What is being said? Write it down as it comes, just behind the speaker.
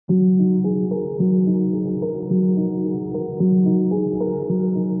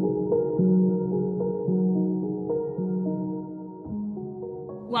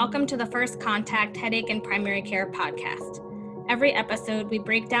welcome to the First Contact Headache and Primary Care podcast. Every episode, we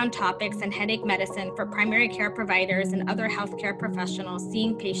break down topics in headache medicine for primary care providers and other healthcare professionals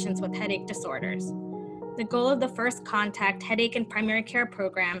seeing patients with headache disorders. The goal of the First Contact Headache and Primary Care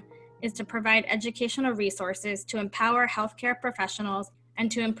program is to provide educational resources to empower healthcare professionals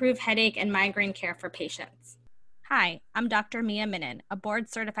and to improve headache and migraine care for patients. Hi, I'm Dr. Mia Minin, a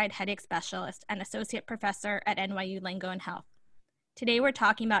board-certified headache specialist and associate professor at NYU Langone Health. Today, we're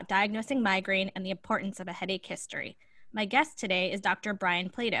talking about diagnosing migraine and the importance of a headache history. My guest today is Dr. Brian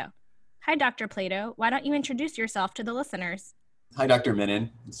Plato. Hi, Dr. Plato. Why don't you introduce yourself to the listeners? Hi, Dr. Minin.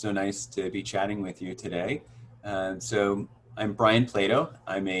 It's so nice to be chatting with you today. So I'm Brian Plato.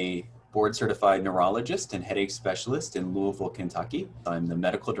 I'm a board-certified neurologist and headache specialist in Louisville, Kentucky. I'm the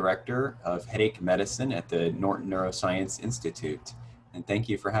medical director of headache medicine at the Norton Neuroscience Institute. And thank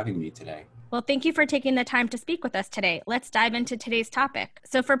you for having me today. Well, thank you for taking the time to speak with us today. Let's dive into today's topic.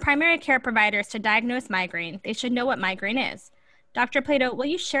 So for primary care providers to diagnose migraine, they should know what migraine is. Dr. Plato, will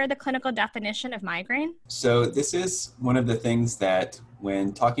you share the clinical definition of migraine? So this is one of the things that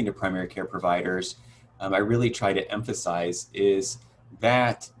when talking to primary care providers, I really try to emphasize is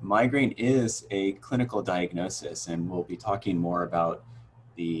that migraine is a clinical diagnosis, and we'll be talking more about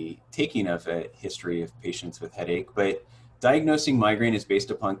the taking of a history of patients with headache, but diagnosing migraine is based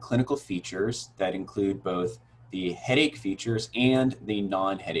upon clinical features that include both the headache features and the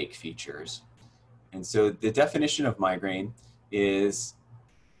non-headache features. And so the definition of migraine is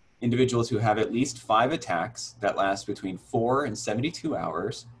individuals who have at least 5 attacks that last between 4 and 72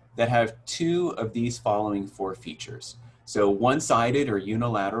 hours that have 2 of these following 4 features. So one-sided or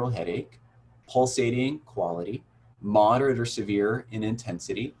unilateral headache, pulsating quality, moderate or severe in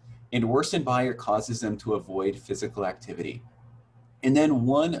intensity, and worsened by or causes them to avoid physical activity. And then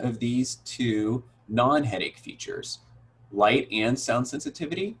one of these 2 non-headache features, light and sound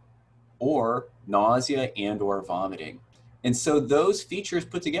sensitivity, or nausea and or vomiting. And so those features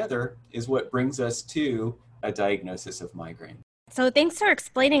put together is what brings us to a diagnosis of migraine. So thanks for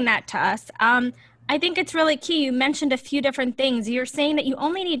explaining that to us. I think it's really key. You mentioned a few different things. You're saying that you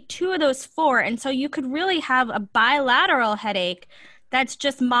only need 2 of those 4, and so you could really have a bilateral headache that's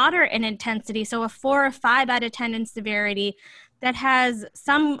just moderate in intensity, so a 4 or 5 out of 10 in severity, that has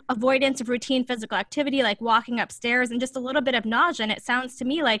some avoidance of routine physical activity like walking upstairs and just a little bit of nausea. And it sounds to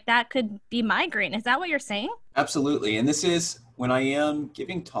me like that could be migraine. Is that what you're saying? Absolutely. And this is when I am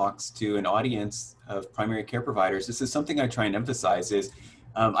giving talks to an audience of primary care providers, this is something I try and emphasize is,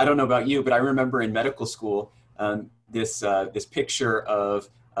 I don't know about you, but I remember in medical school, this picture of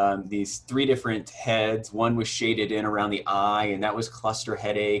these 3 different heads. One was shaded in around the eye, and that was cluster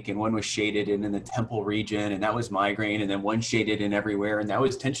headache, and one was shaded in the temple region, and that was migraine, and then one shaded in everywhere, and that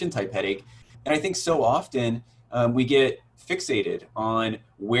was tension type headache. And I think so often we get fixated on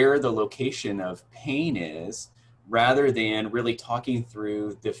where the location of pain is rather than really talking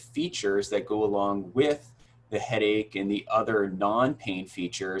through the features that go along with the headache and the other non-pain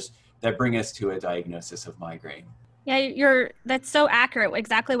features that bring us to a diagnosis of migraine. Yeah, that's so accurate,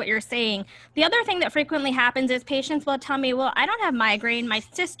 exactly what you're saying. The other thing that frequently happens is patients will tell me, well, I don't have migraine, my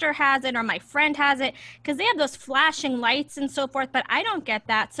sister has it or my friend has it, because they have those flashing lights and so forth, but I don't get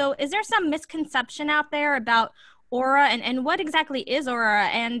that. So is there some misconception out there about aura and what exactly is aura?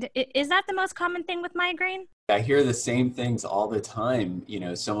 And is that the most common thing with migraine? I hear the same things all the time. You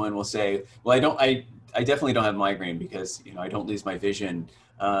know, someone will say, well, I definitely don't have migraine because, I don't lose my vision.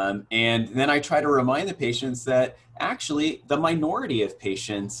 And then I try to remind the patients that actually the minority of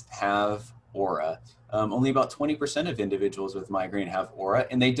patients have aura. Only about 20% of individuals with migraine have aura,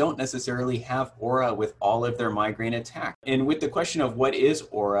 and they don't necessarily have aura with all of their migraine attacks. And with the question of what is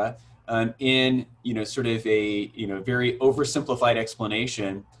aura, in sort of a very oversimplified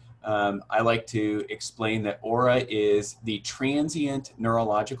explanation, I like to explain that aura is the transient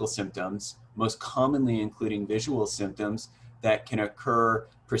neurological symptoms, most commonly including visual symptoms, that can occur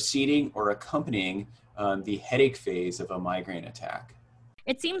preceding or accompanying the headache phase of a migraine attack.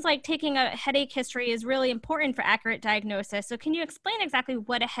 It seems like taking a headache history is really important for accurate diagnosis. So can you explain exactly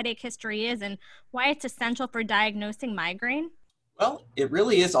what a headache history is and why it's essential for diagnosing migraine? Well, it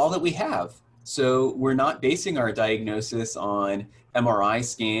really is all that we have. So we're not basing our diagnosis on MRI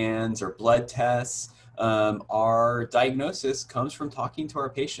scans or blood tests. Our diagnosis comes from talking to our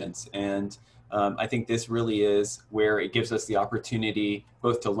patients, and I think this really is where it gives us the opportunity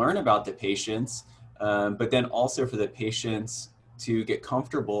both to learn about the patients, but then also for the patients to get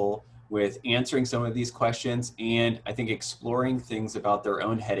comfortable with answering some of these questions and I think exploring things about their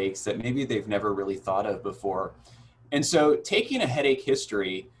own headaches that maybe they've never really thought of before. And so taking a headache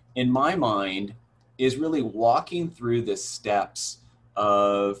history, in my mind, is really walking through the steps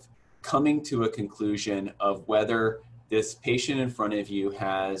of coming to a conclusion of whether this patient in front of you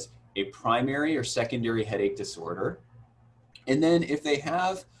has a primary or secondary headache disorder. And then if they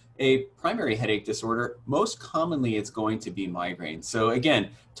have a primary headache disorder, most commonly it's going to be migraine. So again,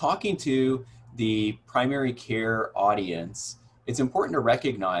 talking to the primary care audience, it's important to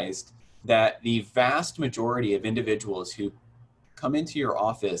recognize that the vast majority of individuals who come into your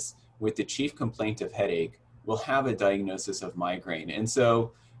office with the chief complaint of headache will have a diagnosis of migraine. And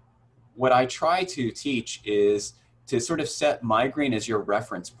so what I try to teach is to sort of set migraine as your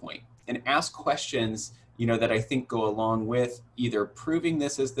reference point and ask questions, that I think go along with either proving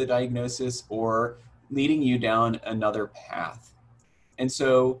this as the diagnosis or leading you down another path. And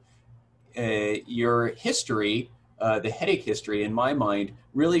so your history, the headache history in my mind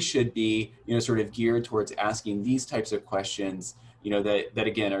really should be, sort of geared towards asking these types of questions, that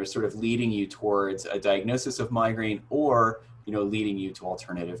again are sort of leading you towards a diagnosis of migraine or leading you to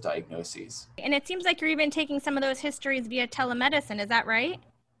alternative diagnoses. And it seems like you're even taking some of those histories via telemedicine. Is that right?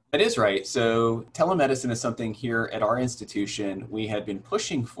 That is right. So telemedicine is something here at our institution we had been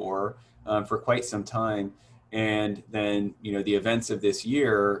pushing for quite some time. And then, the events of this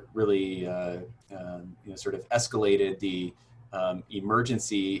year really, sort of escalated the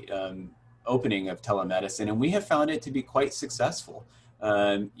emergency opening of telemedicine. And we have found it to be quite successful.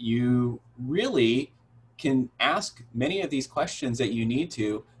 You really can ask many of these questions that you need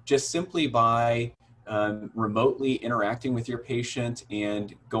to just simply by remotely interacting with your patient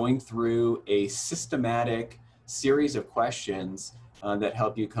and going through a systematic series of questions that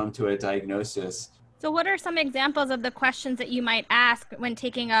help you come to a diagnosis. So what are some examples of the questions that you might ask when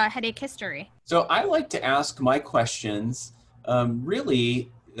taking a headache history? So I like to ask my questions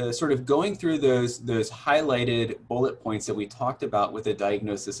really sort of going through those highlighted bullet points that we talked about with a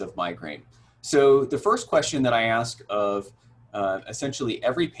diagnosis of migraine. So the first question that I ask of essentially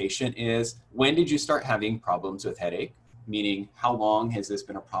every patient is, when did you start having problems with headache? Meaning, how long has this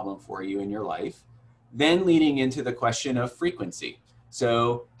been a problem for you in your life? Then leading into the question of frequency.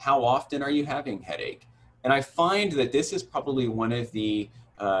 So how often are you having headache? And I find that this is probably one of the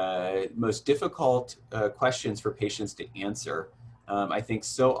most difficult questions for patients to answer. I think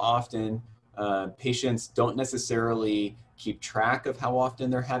so often patients don't necessarily keep track of how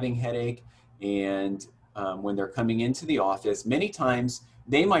often they're having headache. And when they're coming into the office, many times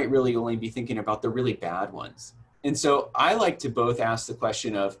they might really only be thinking about the really bad ones. And so I like to both ask the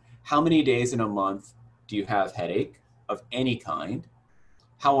question of how many days in a month do you have headache of any kind?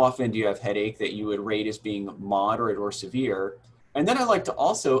 How often do you have headache that you would rate as being moderate or severe? And then I like to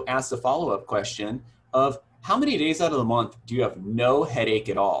also ask the follow-up question of how many days out of the month do you have no headache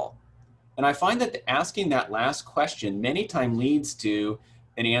at all? And I find that asking that last question many times leads to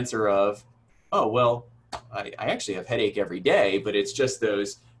an answer of, oh, well, I actually have headache every day, but it's just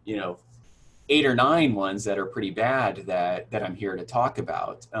those, 8 or 9 ones that are pretty bad that I'm here to talk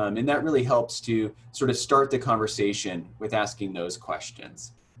about. And that really helps to sort of start the conversation with asking those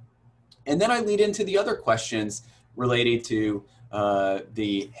questions. And then I lead into the other questions related to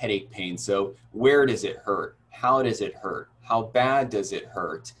the headache pain. So where does it hurt? How does it hurt? How bad does it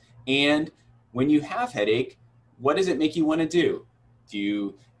hurt? And when you have headache, what does it make you want to do? Do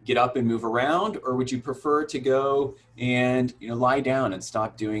you get up and move around, or would you prefer to go and lie down and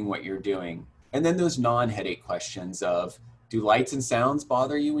stop doing what you're doing? And then those non-headache questions of, do lights and sounds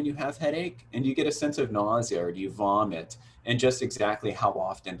bother you when you have headache? And do you get a sense of nausea, or do you vomit? And just exactly how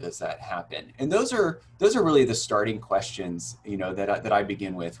often does that happen? And those are really the starting questions that I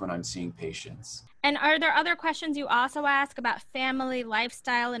begin with when I'm seeing patients. And are there other questions you also ask about family,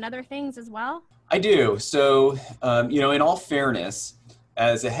 lifestyle, and other things as well? I do. So in all fairness,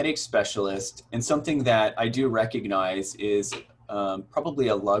 as a headache specialist, and something that I do recognize is probably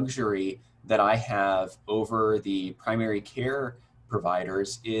a luxury that I have over the primary care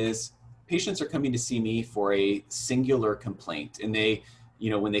providers, is patients are coming to see me for a singular complaint. And they,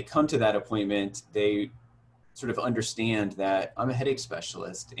 when they come to that appointment, they sort of understand that I'm a headache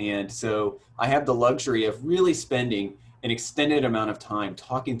specialist. And so I have the luxury of really spending an extended amount of time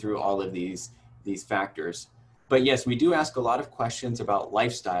talking through all of these factors. But yes, we do ask a lot of questions about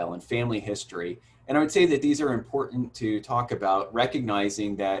lifestyle and family history. And I would say that these are important to talk about,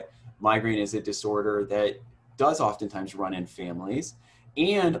 recognizing that migraine is a disorder that does oftentimes run in families,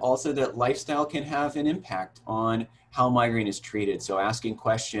 and also that lifestyle can have an impact on how migraine is treated. So asking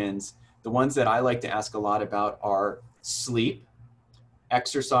questions, the ones that I like to ask a lot about are sleep,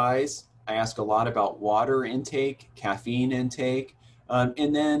 exercise. I ask a lot about water intake, caffeine intake,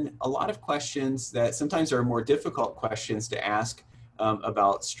 and then a lot of questions that sometimes are more difficult questions to ask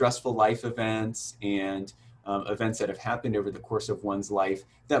about stressful life events and events that have happened over the course of one's life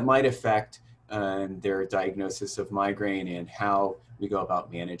that might affect their diagnosis of migraine and how we go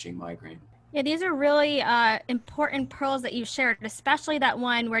about managing migraine. Yeah, these are really important pearls that you've shared, especially that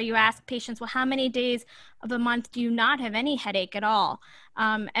one where you ask patients, well, how many days of a month do you not have any headache at all?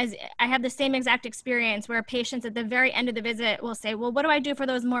 As I have the same exact experience where patients at the very end of the visit will say, well, what do I do for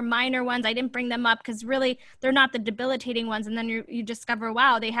those more minor ones? I didn't bring them up because really they're not the debilitating ones. And then you discover,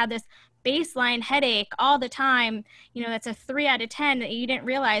 wow, they had this baseline headache all the time. That's a 3 out of 10 that you didn't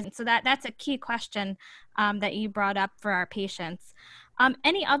realize. And so that's a key question that you brought up for our patients.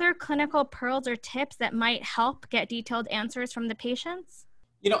 Any other clinical pearls or tips that might help get detailed answers from the patients?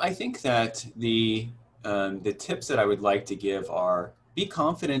 I think that the tips that I would like to give are be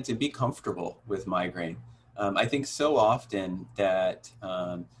confident and be comfortable with migraine. I think so often that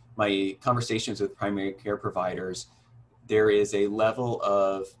my conversations with primary care providers, there is a level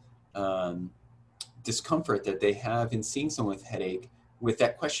of discomfort that they have in seeing someone with headache with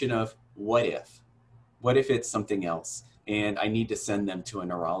that question of what if? What if it's something else? And I need to send them to a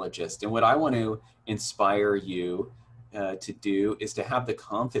neurologist. And what I want to inspire you to do is to have the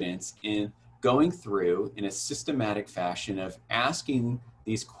confidence in going through in a systematic fashion of asking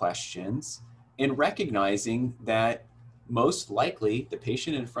these questions and recognizing that most likely the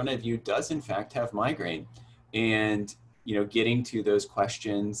patient in front of you does in fact have migraine. And, getting to those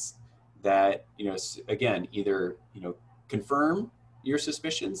questions that, again, either, confirm your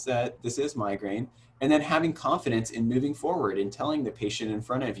suspicions that this is migraine, and then having confidence in moving forward and telling the patient in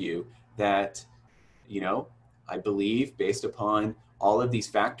front of you that, I believe based upon all of these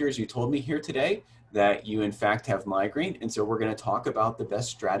factors you told me here today, that you in fact have migraine. And so we're going to talk about the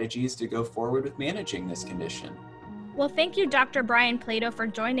best strategies to go forward with managing this condition. Well, thank you, Dr. Brian Plato, for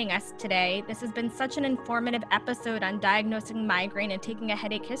joining us today. This has been such an informative episode on diagnosing migraine and taking a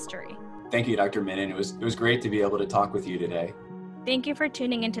headache history. Thank you, Dr. Menon. It was great to be able to talk with you today. Thank you for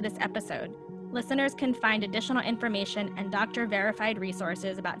tuning into this episode. Listeners can find additional information and doctor-verified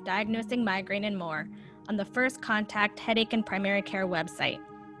resources about diagnosing migraine and more on the First Contact Headache and Primary Care website.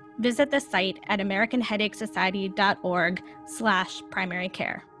 Visit the site at americanheadachesociety.org/primary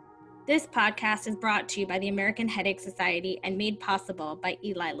care. This podcast is brought to you by the American Headache Society and made possible by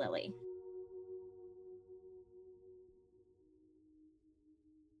Eli Lilly.